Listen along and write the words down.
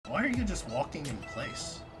Why are you just walking in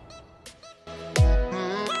place?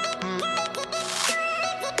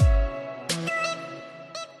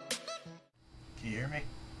 Can you hear me?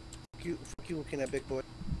 Fuck you looking at big boy.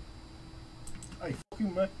 Hey, fuck you,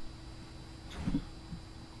 man.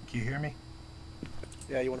 Can you hear me?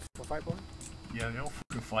 Yeah, you wanna fight, boy? Yeah, you don't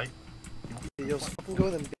fucking fight. Yo, fucking go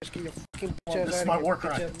then, bitch. Get your fucking bitch ass This is out my of here, war bitch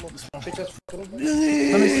cry. ass This is my bitch war ass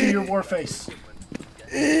fucking- Let me see your war face.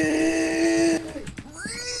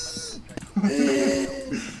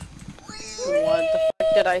 What the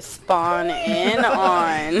fuck did I spawn in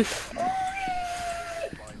on?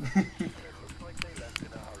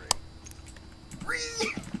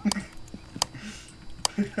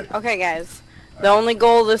 Okay, guys. The only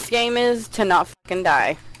goal of this game is to not fucking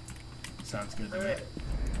die. Sounds good to me.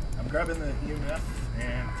 I'm grabbing the EMF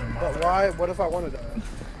and thermometer. But why? What if I wanted that?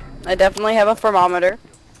 I definitely have a thermometer.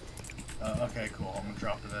 Okay, cool. I'm gonna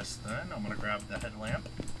drop this then. I'm gonna grab the headlamp.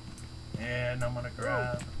 And I'm gonna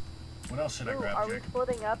grab... What else should I grab, Are we Jake?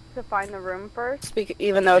 splitting up to find the room first?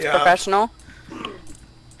 Even though it's professional?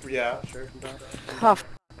 Yeah, sure. Oh,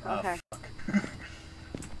 okay.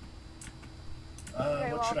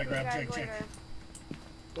 What should I grab, Jake?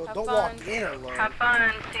 Don't walk in alone. Have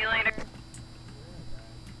fun. See you later.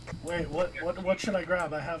 Wait, what should I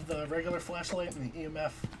grab? I have the regular flashlight and the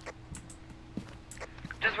EMF.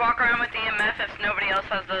 Just walk around with the EMF if nobody else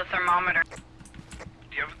has the thermometer.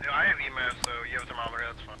 I have EMF, so you have a thermometer,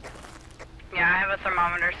 that's fine. Yeah, I have a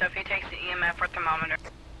thermometer, so if he takes the EMF or thermometer.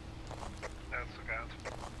 That's okay.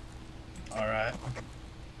 Alright.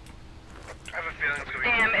 I have a feeling it's gonna be...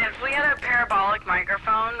 Damn, if we had a parabolic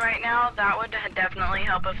microphone right now, that would definitely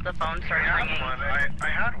help if the phone started ringing. I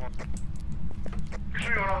had one. You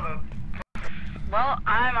should go on the... Well,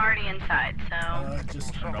 I'm already inside, so... I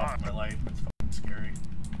just turned off my light. It's fucking scary.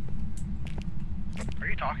 Are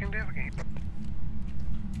you talking, Dave?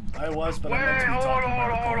 I was, but I Wait, meant to be hold talking on.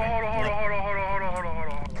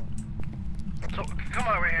 So, come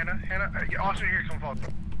on, wait, Hannah, Austin, here, come follow.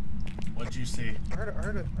 What'd you see? I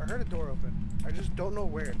heard a door open. I just don't know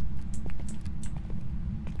where.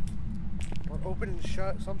 Or open and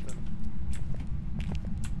shut, something.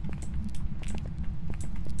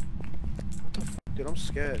 What the fuck, dude? I'm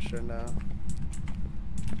scared right now.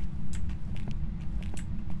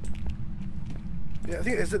 Yeah, I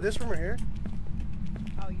think, is it this room right here?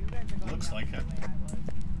 Oh, you guys are going Looks down like the it. way I was.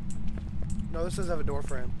 No, this does have a door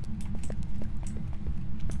frame.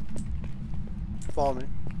 Follow me.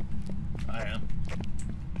 I am.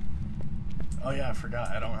 Oh yeah, I forgot.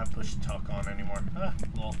 I don't have push to talk on anymore. Ah,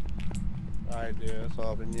 lol. I do. That's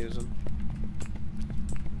all I've been using.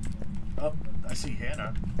 Oh, I see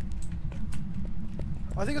Hannah.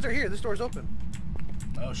 I think it's right here. This door's open.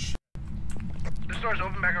 Oh shit. This door's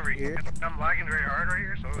open back over here. I'm lagging very hard right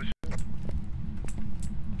here, so...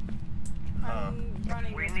 I'm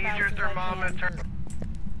running We as need fast your as I thermometer. can.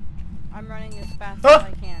 I'm running as fast Ah!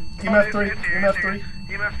 as I can. EMF 3, It's here, EMF it's 3.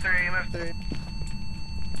 here. EMF 3, EMF 3.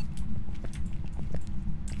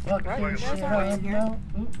 Fuck Right, you, there's shit, our way in here. no.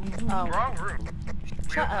 Oh. Wrong room.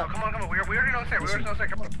 Shut No, up. come on. We already know it's there. We already know it's there.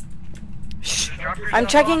 Come on. Shh. Just drop your I'm cell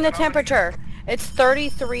checking phone the off. temperature. It's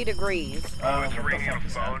 33 degrees. Oh, it's what the ringing fuck a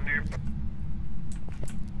is that? phone, dude.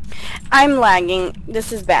 I'm lagging.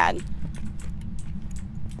 This is bad.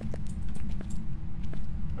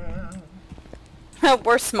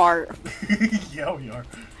 We're smart. Yeah, we are.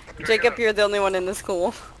 Jacob, you're the only one in the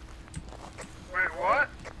school. Wait, what?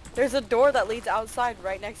 There's a door that leads outside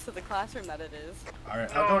right next to the classroom that it is.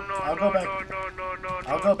 Alright, No, I'll go back. no.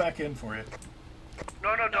 I'll go back in for you. No.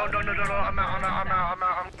 I'm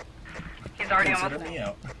out. He's already Consider almost me there.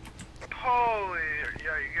 out. Holy.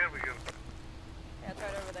 Yeah, you good? We good. Yeah, it's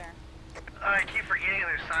right over there. I keep forgetting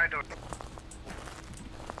there's side door.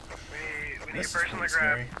 We need a This is person to pretty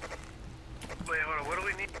grab. scary. Wait, hold on. What do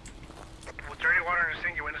we need? Well, dirty water in the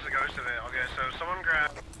sink. Your witness a ghost of it. Okay, so someone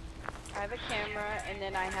grab. I have a camera and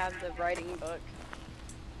then I have the writing book.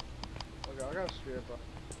 Okay, I got a spirit box.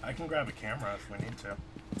 I can grab a camera if we need to.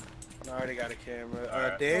 I already got a camera.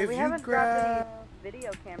 Alright. Dave, we you haven't grab. dropped any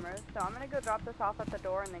video cameras, so I'm gonna go drop this off at the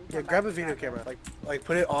door and then come Yeah, back grab a and video grab camera. it. Like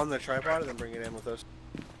put it on the tripod and then bring it in with us.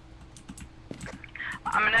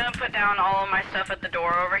 I'm gonna put down all of my stuff at the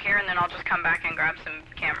door over here and then I'll just come back and grab some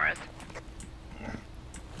cameras.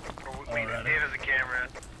 We need Alrighty. Dave as a camera.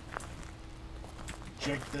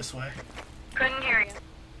 Jake, this way. Couldn't hear you.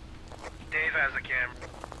 Dave has a camera.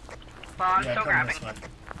 Well, I'm Yeah, still come grabbing. this way.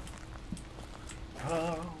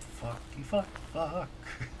 Oh, fucky fuck.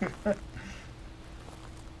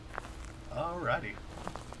 Alrighty.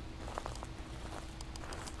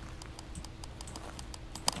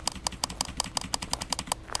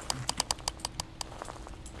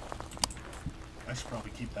 I should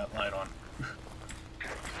probably keep that light on.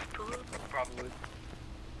 Probably.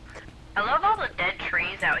 I love all the dead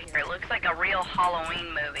trees out here. It looks like a real Halloween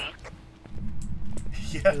movie.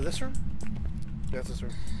 Yeah. Is this room? Yeah, it's this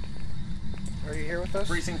room. Are you here with us?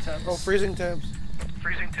 Freezing temps. Oh, freezing temps.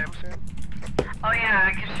 Freezing temps. Oh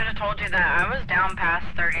yeah, I should have told you that. I was down past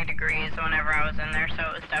 30 degrees whenever I was in there, so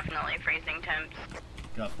it was definitely freezing temps.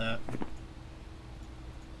 Got that.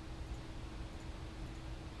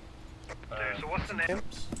 Okay, so what's the name?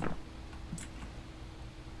 Temps?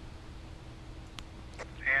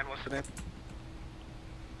 And what's the name?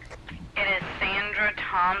 It is Sandra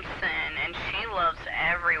Thompson, and she loves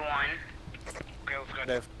everyone. Okay, let's go.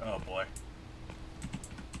 Dave. Oh boy.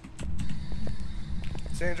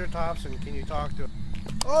 Sandra Thompson, can you talk to him?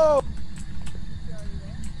 Oh!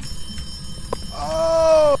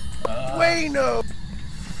 Oh! Wait, no!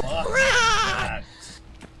 Fuck that.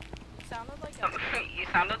 You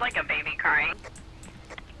sounded like a baby crying.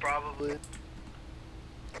 Probably.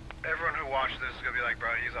 Everyone who watched this is gonna be like,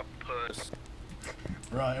 bro, he's a puss.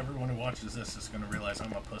 Bruh, everyone who watches this is gonna realize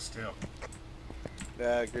I'm a puss too.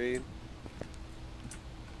 Yeah, agreed.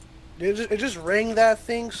 It just rang that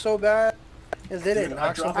thing so bad, and then Dude, it I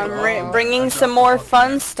knocks dropped something it I'm off. bringing I some dropped more it off fun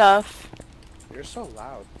there. stuff. You're so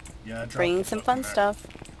loud. Yeah, I dropped Bringing the some fuck fun in there. stuff.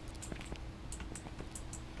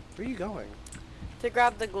 Where are you going? To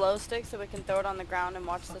grab the glow stick so we can throw it on the ground and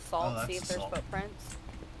watch the salt, that's see if the there's salt. footprints.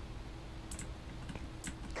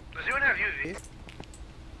 Does anyone have UV?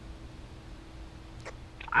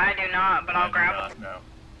 I do not, but I I'll do grab not, it. no.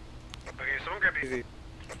 Okay, someone grab UV.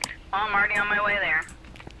 Oh, I'm already on my way there.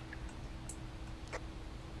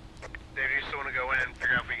 Dave, you still want to go in and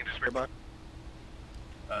figure out if we can just... Here, Buck.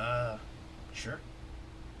 Sure.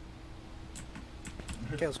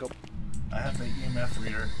 Okay, let's go. I have the EMF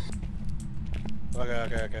reader.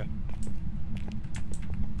 Okay.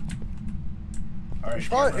 Alright,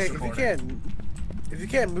 Probably, camera's hey, recording. if you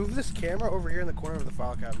can, move this camera over here in the corner of the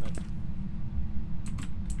file cabinet.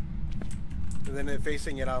 And then it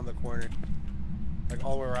facing it out in the corner. Like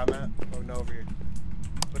all where I'm at. Oh, no, over here.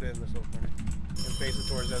 Put it in this little corner. And face it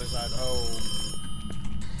towards the other side. Oh.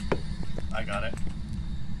 I got it.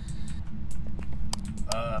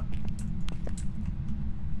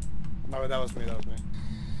 No, that was me.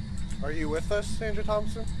 Are you with us, Sandra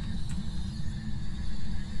Thompson?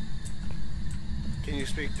 Can you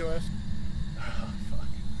speak to us? Oh, fuck.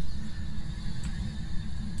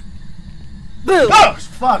 Boo! Oh,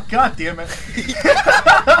 fuck, god damn it.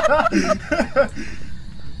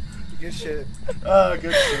 Good shit. Oh,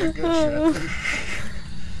 good shit.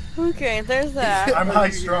 Okay, there's that. I'm high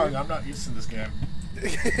strung, I'm not used to this game.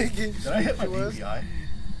 Can you Did I hit my speak to us? BBI?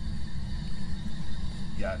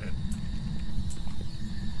 Yeah, I did.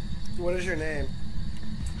 What is your name?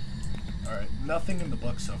 Alright, nothing in the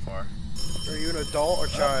book so far. Are you an adult or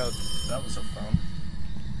child? That was a phone.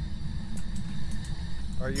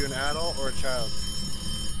 Are you an adult or a child?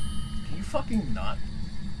 Can you fucking not?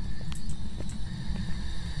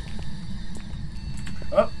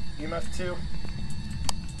 Oh, EMF 2.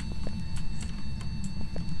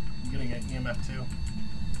 I'm getting an EMF 2.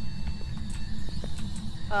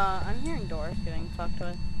 I'm hearing doors getting fucked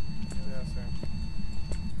with. Yeah, sir.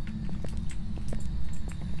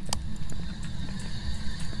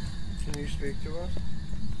 Can you speak to us?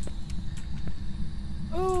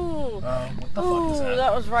 Ooh! What the fuck Ooh, is that?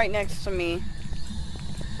 that was right next to me.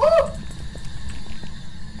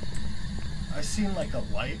 I seen like a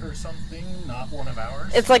light or something, not one of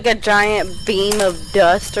ours. It's like a giant beam of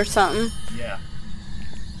dust or something. Yeah.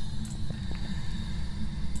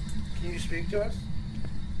 Can you speak to us?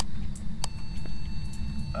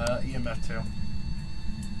 EMF 2.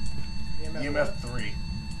 EMF what? 3.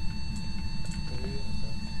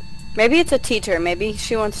 Maybe it's a teacher. Maybe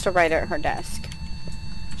she wants to write at her desk.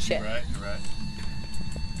 Shit. You're right, you're right.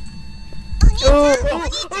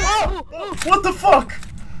 Ooh. What the fuck?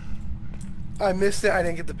 I missed it. I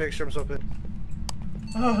didn't get the picture. I'm so pissed.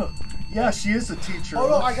 Oh, yeah, she is a teacher. Oh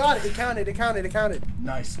no, I got it. It counted.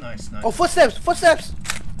 Nice. Oh, footsteps.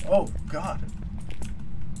 Oh, God.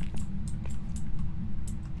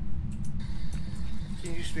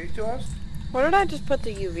 Can you speak to us? Where did I just put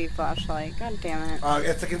the UV flashlight? God damn it.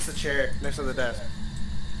 It's against the chair next to the desk.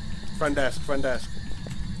 Front desk.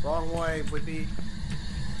 Wrong way would be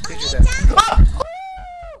teacher desk.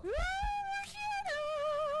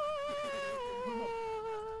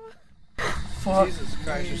 Fuck. Jesus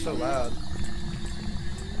Christ, you're so loud.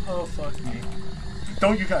 Oh, fuck me.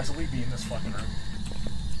 Don't you guys leave me in this fucking room.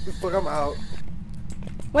 Fuck, I'm out.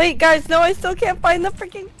 Wait, guys, no, I still can't find the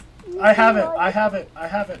freaking... I have it.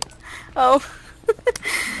 Oh.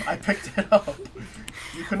 I picked it up.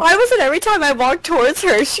 You can... Why was it every time I walked towards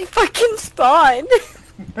her, she fucking spawned?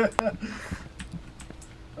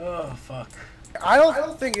 Oh, fuck. I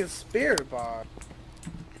don't think it's spirit bomb.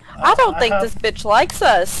 I don't think this bitch likes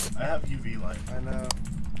us. I have UV light. I know.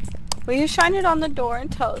 Will you shine it on the door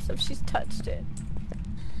and tell us if she's touched it?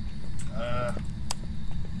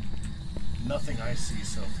 Nothing I see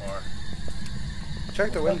so far.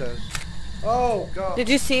 Check the windows. Oh god. Did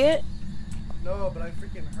you see it? No, but I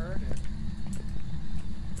freaking heard it.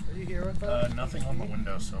 Are you here with us? Nothing on the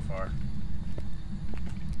window so far.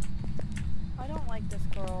 I don't like this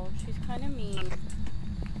girl. She's kind of mean.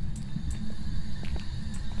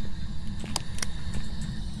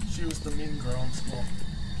 She was the mean girl in school.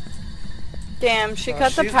 Damn, she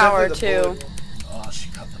cut the She's power definitely the too. bully. Oh, she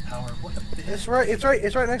cut the power. What a bitch. It's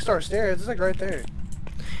right next to our stairs. It's like right there.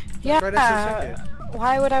 Yeah. Right next to the second.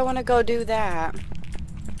 Why would I want to go do that?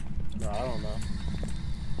 No, I don't know.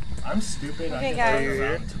 I'm stupid. Okay, I get guys. thrown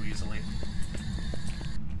around too easily.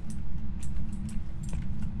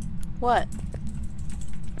 What?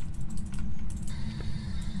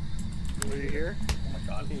 Are you here? Oh my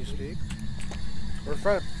god. Can you speak? We're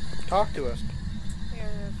friends. Talk to us.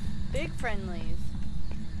 We're big friendlies.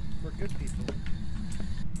 We're good people.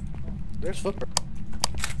 There's footprints.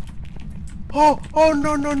 Oh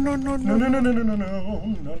no. No, no, no, no, no, no, no,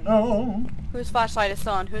 no, no. Whose flashlight is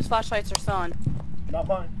on? Whose flashlights are on? Not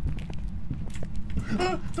mine.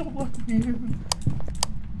 Don't lock me in.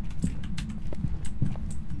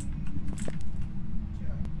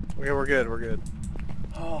 Okay, we're good. We're good.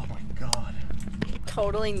 Oh my god.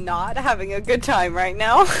 Totally not having a good time right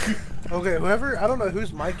now. Okay, whoever, I don't know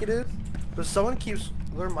whose mic it is, but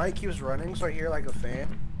their mic keeps running, so I hear like a fan.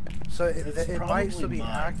 So it might still be mine.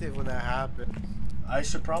 active when that happens. I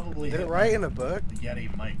should probably Did hit it write in a book? the Yeti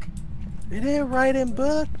mic. It didn't write in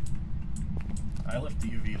book, I left the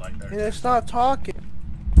UV light and there. it's not talking.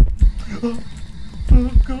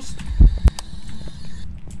 Ghost.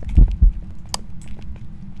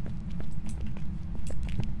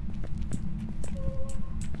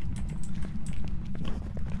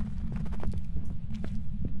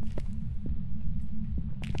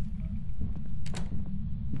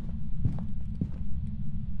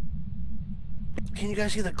 Can you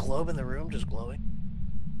guys see the globe in the room just glowing?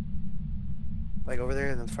 Like over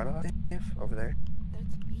there in front of us? Over there?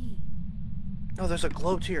 That's me. No, there's a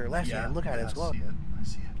globe to your left Yeah, hand. Look at it, it's glowing. I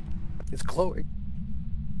see it. It's glowing.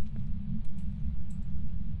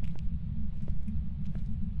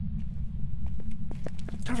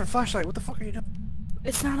 Time for a flashlight. What the fuck are you doing?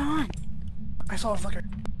 It's not on. I saw a flicker.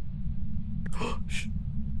 Shh.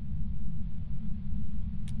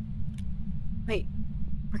 Wait,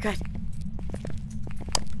 we're good.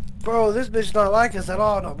 Bro, this bitch not like us at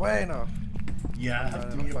all. No bueno. Yeah, I have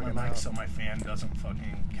to I'm mute my fucking mic out. so my fan doesn't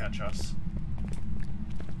fucking catch us.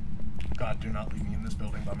 God, do not leave me in this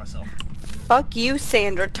building by myself. Fuck you,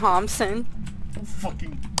 Sandra Thompson. I'm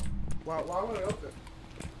fucking... Why would it open?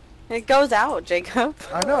 It goes out, Jacob.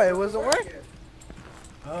 I know, it wasn't working.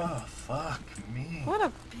 Oh, fuck me. What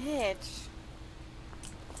a bitch.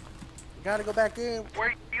 Gotta go back in.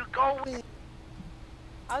 Where you going?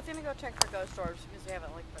 I was gonna go check for ghost orbs because we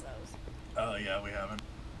haven't looked for those. Oh, yeah, we haven't.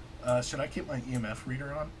 Should I keep my EMF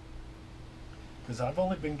reader on? Because I've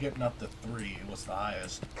only been getting up to 3. It was the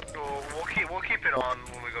highest. We'll keep it on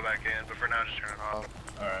when we go back in, but for now just turn it off.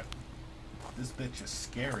 Alright. This bitch is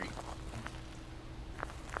scary.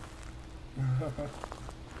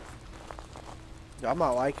 I'm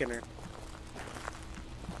not liking her.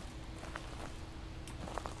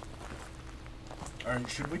 Alright,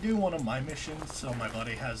 should we do one of my missions so my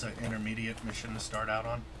buddy has an intermediate mission to start out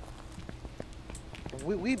on?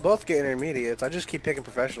 We both get intermediates. I just keep picking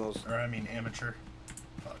professionals. Or, I mean, amateur.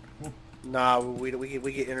 Fuck. Nah, we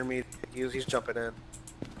get intermediate. He's jumping in.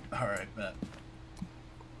 Alright, bet.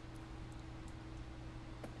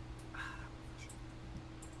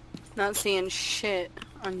 Not seeing shit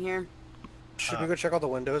on here. Should we go check all the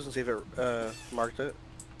windows and see if it marked it?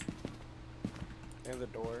 And the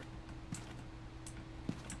door.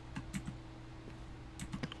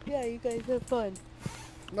 Yeah, you guys have fun.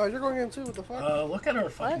 No, you're going in too. What the fuck? Look at our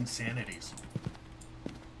fucking sanities.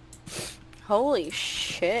 Holy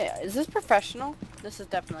shit. Is this professional? This is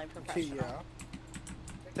definitely professional. Yeah.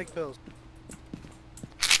 Take pills.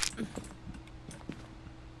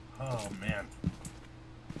 Oh, man.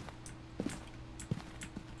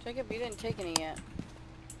 Jacob, you didn't take any yet.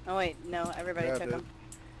 Oh wait, no, everybody Yeah, I took did. them.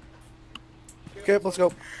 Okay, let's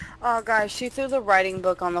go. Oh guys, she threw the writing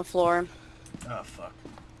book on the floor. Oh, fuck.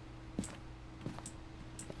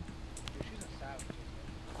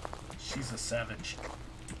 She's a savage.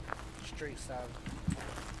 Straight savage.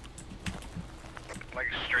 Like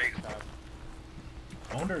straight.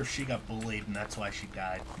 I wonder if she got bullied and that's why she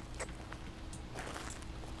died.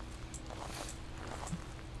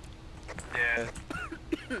 Yeah.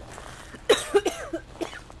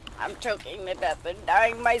 I'm choking to death and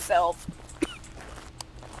dying myself.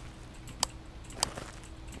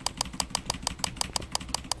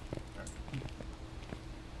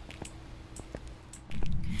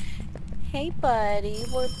 Hey buddy,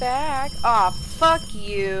 we're back. Aw, fuck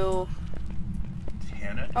you.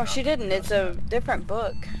 Hannah? Oh, she didn't. It's a different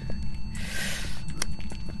book.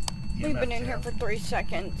 We've been in here for 3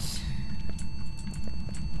 seconds.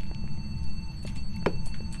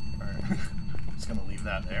 Alright. Just gonna leave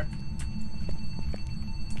that there.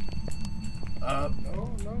 No.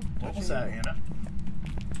 What was that, Hannah?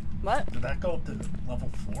 What? Did that go up to level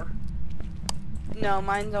 4? No,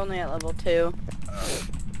 mine's only at level 2.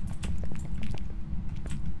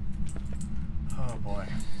 Oh boy.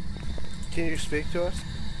 Can you speak to us?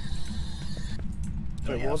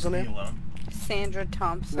 Don't Wait, you what was the have to be name? alone? Sandra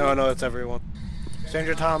Thompson. No, it's everyone.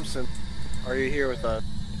 Sandra Thompson, are you here with us?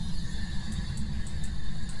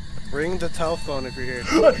 Ring the telephone if you're here.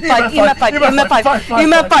 EMF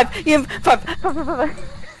 5.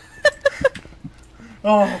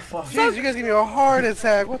 Oh fuck. Jeez, you guys give me a heart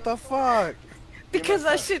attack. What the fuck? Because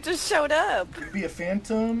that shit just showed up. It could be a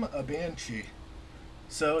phantom, a banshee.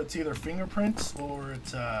 So it's either fingerprints or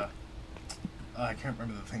it's I can't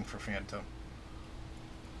remember the thing for phantom.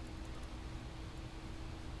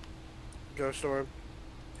 Ghost orb.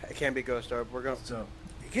 It can't be ghost orb. We're going. So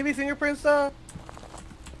Give me fingerprints though.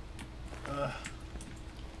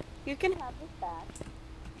 You can have this back.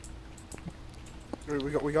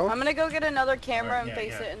 We go. I'm gonna go get another camera Alright, and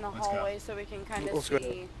face yeah, it in the let's go. hallway so we can kind of Let's go.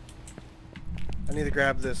 see. I need to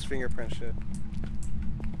grab this fingerprint shit.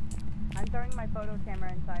 I'm throwing my photo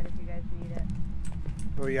camera inside if you guys need it.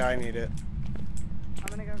 Oh yeah, I need it. I'm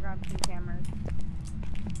gonna go grab some cameras.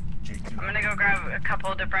 I'm gonna go grab a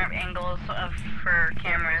couple different angles for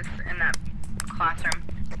cameras in that classroom.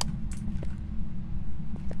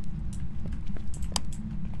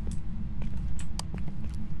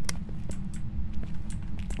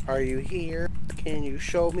 Are you here? Can you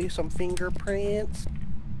show me some fingerprints?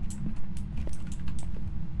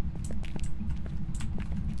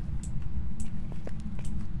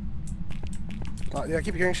 Yeah, I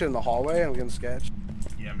keep hearing shit in the hallway. I'm getting sketched.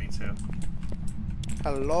 yeah, me too.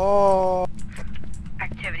 Hello.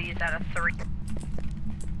 Activity is at a 3.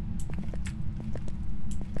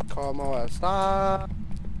 ¿Cómo está?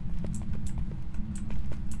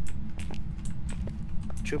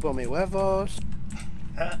 Chupo mi huevos.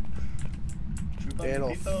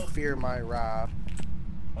 It'll fear my wrath.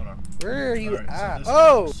 Hold on. Where are you Alright, so at? this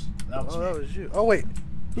Oh! works. That was Oh, me. that was you. Oh, wait.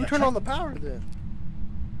 Who Yeah, turned check- on the power then?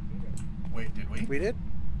 Wait, did we? We did?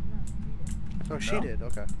 Oh, she No. did.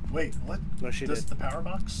 Okay. Wait, what? No, she Does did. the power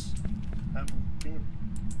box have finger...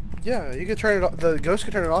 Yeah, you can turn it off. The ghost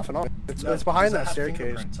can turn it off and on. It's No, behind does it that have staircase.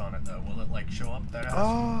 fingerprints on it though? Will it like show up that it has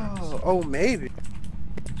Oh, fingerprints? oh, maybe.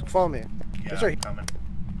 Follow me. Yeah, it's right- I'm coming.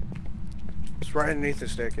 It's right underneath the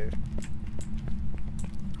staircase.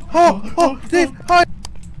 Oh, Dave, hi!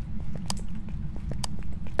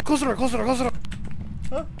 Close the door, close the door, close the door.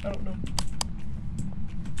 Huh? I don't know.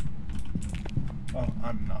 Oh,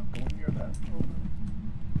 I'm not going near that. Oh, no.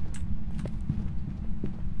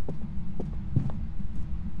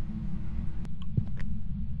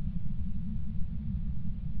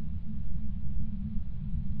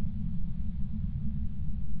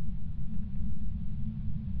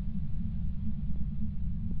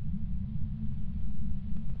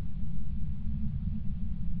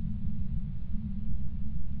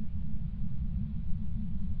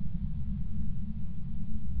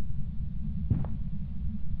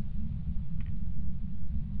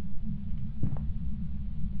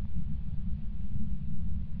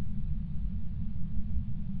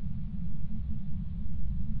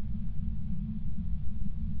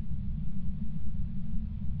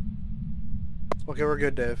 Okay, we're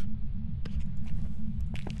good, Dave.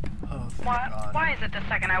 Oh, thank God. Why is it the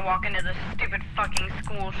second I walk into this stupid fucking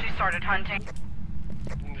school, she started hunting?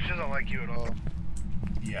 She doesn't like you at all.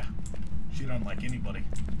 Yeah. She don't like anybody.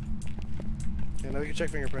 Yeah, now we can check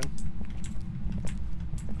fingerprint.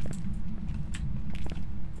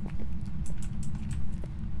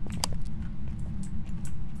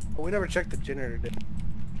 Oh, we never checked the generator, did we?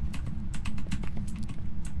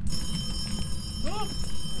 Oh,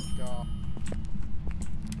 God.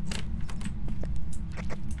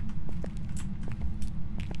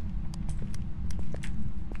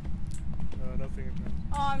 No fingerprints.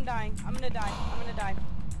 Oh, I'm dying. I'm gonna die. I'm gonna die.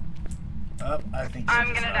 I think I'm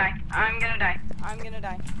she's gonna die. I'm gonna die. I'm gonna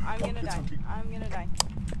die. I'm gonna it's die. okay. I'm gonna die.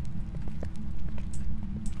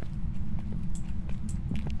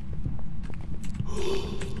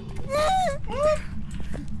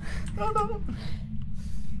 No, no.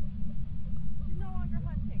 No longer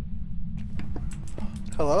hunting.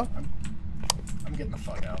 Hello? I'm getting the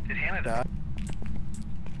fuck out. Did Hannah die?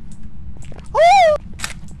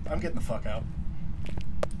 I'm getting the fuck out.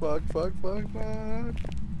 Fuck.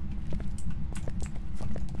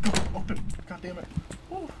 Open. God damn it.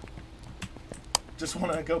 Woo. Just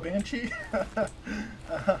want to go Banshee? I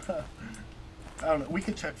don't know. We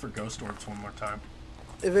could check for ghost orbs one more time.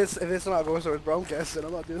 If it's not ghost orbs, bro, I'm guessing.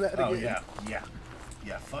 I'm not doing that Oh, again.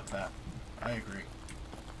 yeah, fuck that. I agree.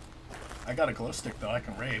 I got a glow stick, though. I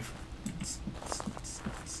can rave.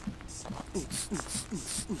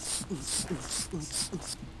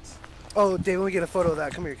 Oh, Dave, let me get a photo of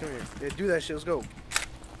that. Come here. Yeah, do that shit. Let's go.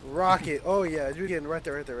 Rocket. Oh, yeah. You're getting right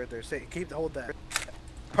there. Say, hold that.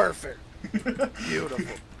 Perfect. Beautiful.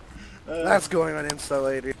 That's going on Insta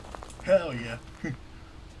later. Hell yeah.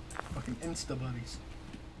 Fucking Insta buddies.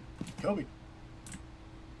 Kobe.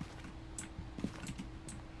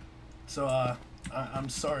 So, I'm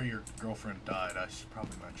sorry your girlfriend died. I should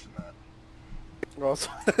probably mention that. Also,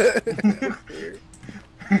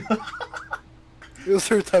 it was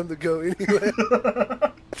her time to go anyway.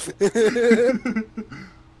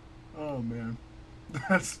 Oh man,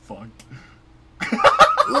 that's fucked.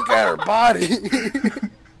 Look at her body.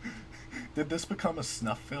 Did this become a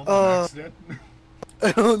snuff film on accident?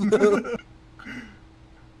 I don't know.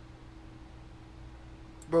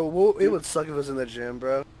 Bro, it would suck if it was in the gym,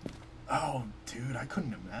 bro. Oh, dude, I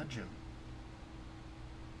couldn't imagine.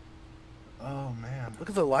 Oh man. Look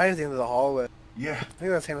at the light at the end of the hallway. Yeah. I think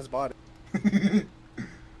that's Hannah's body.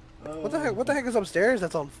 Oh, What the heck? What the heck is upstairs?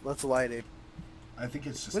 That's lighting. I think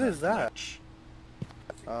it's just. What is that? glitch.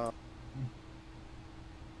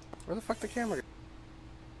 Where the fuck the camera go?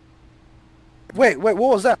 Wait, what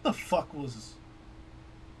was that? What the fuck was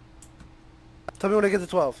Tell me when I get to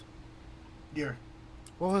 12. here?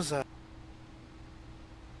 What was that?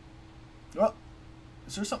 Oh,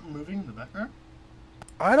 is there something moving in the background?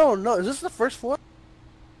 I don't know. Is this the first floor?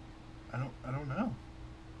 I don't know.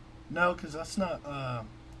 No, because that's not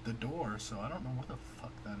the door, so I don't know what the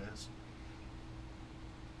fuck that is.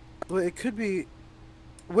 Wait, it could be...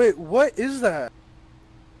 Wait, what is that?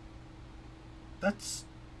 Is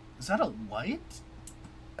that a light?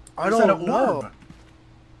 I Or is that don't an know. orb?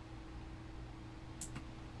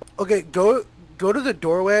 Okay, go to the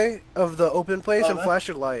doorway of the open place and flash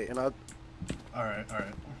your light, and I'll... Alright.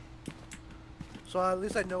 So at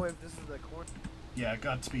least I know if this is the corner. Yeah,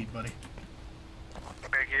 Godspeed, buddy.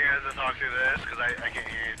 Okay, can you guys just talk through this? Because I can't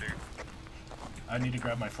hear anything. I need to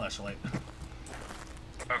grab my flashlight.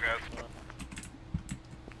 Okay.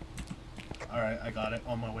 Alright, I got it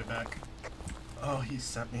on my way back. Oh, he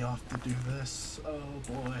sent me off to do this. Oh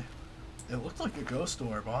boy. It looked like a ghost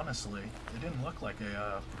orb, honestly. It didn't look like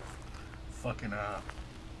a fucking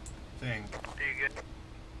thing. Are you good?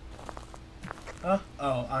 Huh?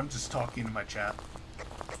 Oh, I'm just talking to my chat.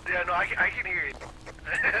 Yeah, no, I can hear you.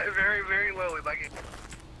 Very, very lowly, but I can...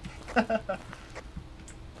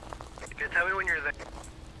 Okay, tell me when you're there.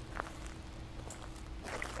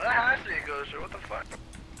 Well, that has to be a ghost, or what the fuck?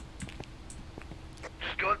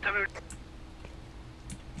 Just go and tell me when...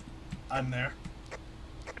 I'm there.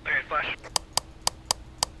 Okay, flash.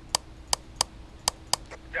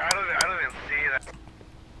 Yeah, I don't even see that.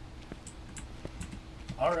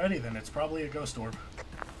 Alrighty then, it's probably a ghost orb.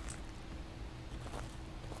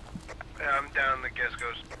 Yeah, I'm down the guest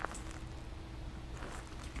ghost.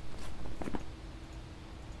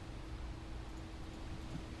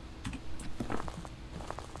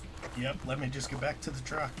 Yep, let me just get back to the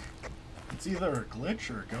truck. It's either a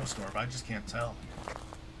glitch or a ghost orb, I just can't tell.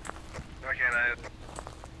 Why can't I?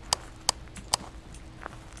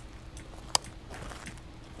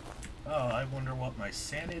 Oh, I wonder what my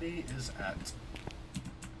sanity is at.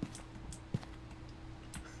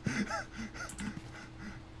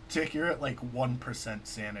 Jake, you're at like 1%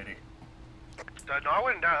 sanity. No, I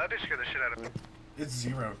wouldn't die. That just scared the shit out of me. It's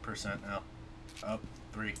 0% now. Oh,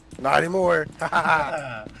 3. Not anymore.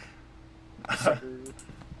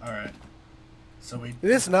 Alright. So we... If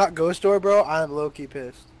it's not Ghost Door, bro, I'm low-key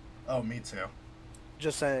pissed. Oh, me too.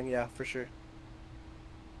 Just saying, yeah, for sure.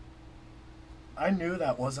 I knew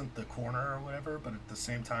that wasn't the corner or whatever, but at the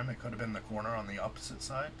same time it could have been the corner on the opposite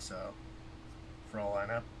side, so... For all I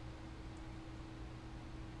know.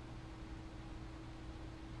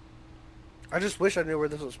 I just wish I knew where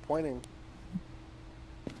this was pointing.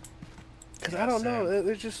 Cause Yeah, I don't same. know, it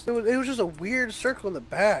was just a weird circle in the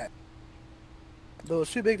back. Though it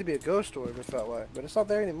was too big to be a ghost orb, it felt like, but it's not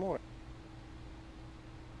there anymore.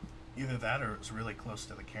 Either that or it was really close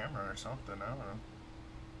to the camera or something. I don't know.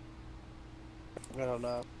 I don't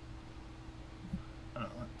know. I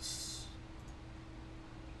don't know. Let's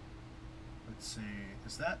see.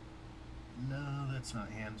 Is that? No, that's not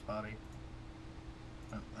Han's body.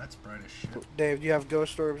 Oh, that's bright as shit. Dave, you have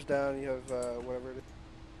ghost orbs down. You have whatever it is.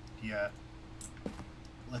 Yeah.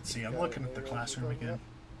 Let's see. I'm looking at the classroom again.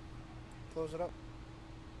 Close it up.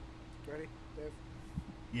 Ready, Dave?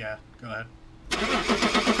 Yeah. Go ahead.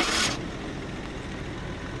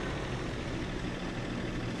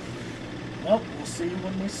 Well, we'll see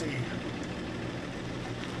when we see.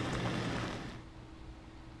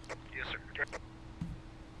 Yes, sir.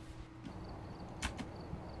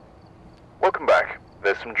 Welcome back.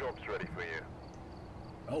 There's some jobs ready for you.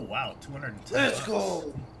 Oh wow, 210. Let's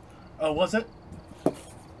go. Oh, was it?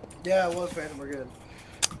 Yeah, it was Phantom. We're good.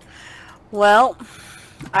 Well,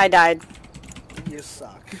 I died. You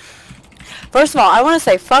suck. First of all, I want to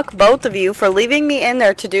say fuck both of you for leaving me in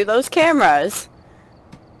there to do those cameras.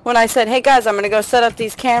 When I said, hey guys, I'm going to go set up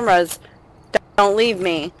these cameras, don't leave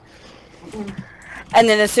me. And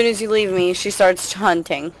then as soon as you leave me, she starts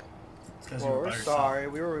hunting. Well, we're sorry.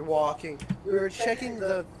 We were walking. We were checking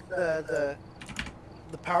the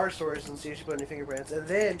power source and see if she put any fingerprints. And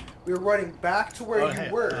then we were running back to where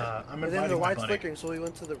you were. I'm and then the inviting my light's buddy. flickering, so we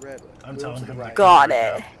went to the red. I'm telling him to Got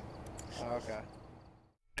it. Okay.